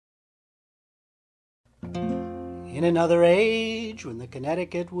In another age, when the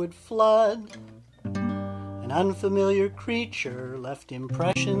Connecticut would flood, an unfamiliar creature left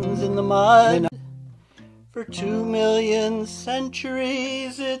impressions in the mud. For 2,000,000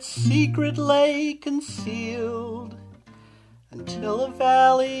 centuries its secret lay concealed, until a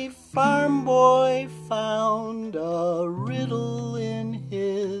valley farm boy found a riddle in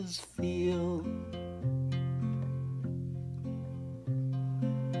his field.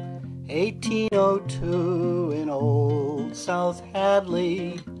 1802 in old South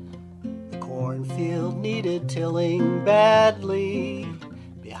Hadley, the cornfield needed tilling badly.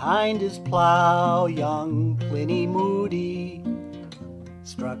 Behind his plow young Pliny moody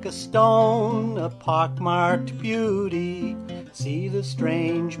struck a stone, a pockmarked beauty. See the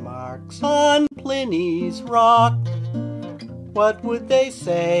strange marks on Pliny's rock. What would they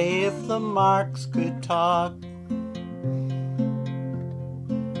say if the marks could talk?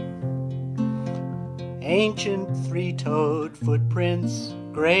 Ancient three-toed footprints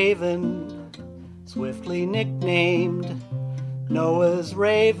graven, swiftly nicknamed Noah's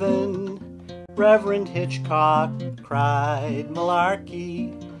Raven. Reverend Hitchcock cried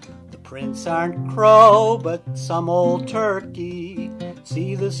malarkey. The prints aren't crow, but some old turkey.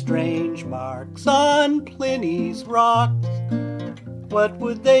 See the strange marks on Pliny's rocks. What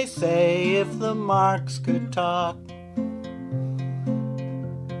would they say if the marks could talk?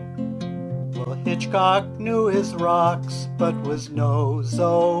 Well, Hitchcock knew his rocks, but was no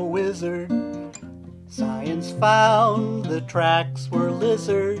zoo-wizard. Science found the tracks were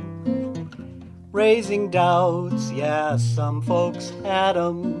lizard, raising doubts. Yeah, some folks had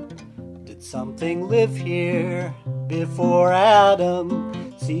 'em. Did something live here before Adam?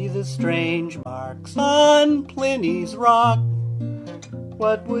 See the strange marks on Pliny's rock.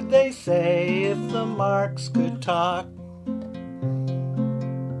 What would they say if the marks could talk?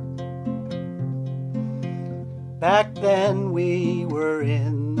 Back then we were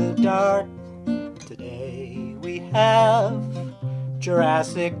in the dark. Today we have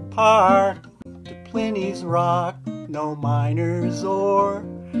Jurassic Park. To Pliny's rock, no miner's ore,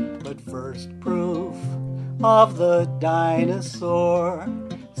 but first proof of the dinosaur.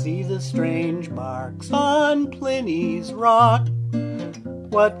 See the strange marks on Pliny's rock.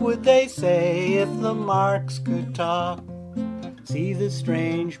 What would they say if the marks could talk? See the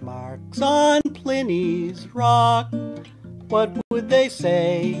strange marks on Pliny's rock. What would they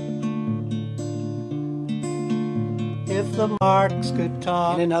say if the marks could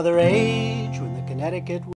talk? In another age, when the Connecticut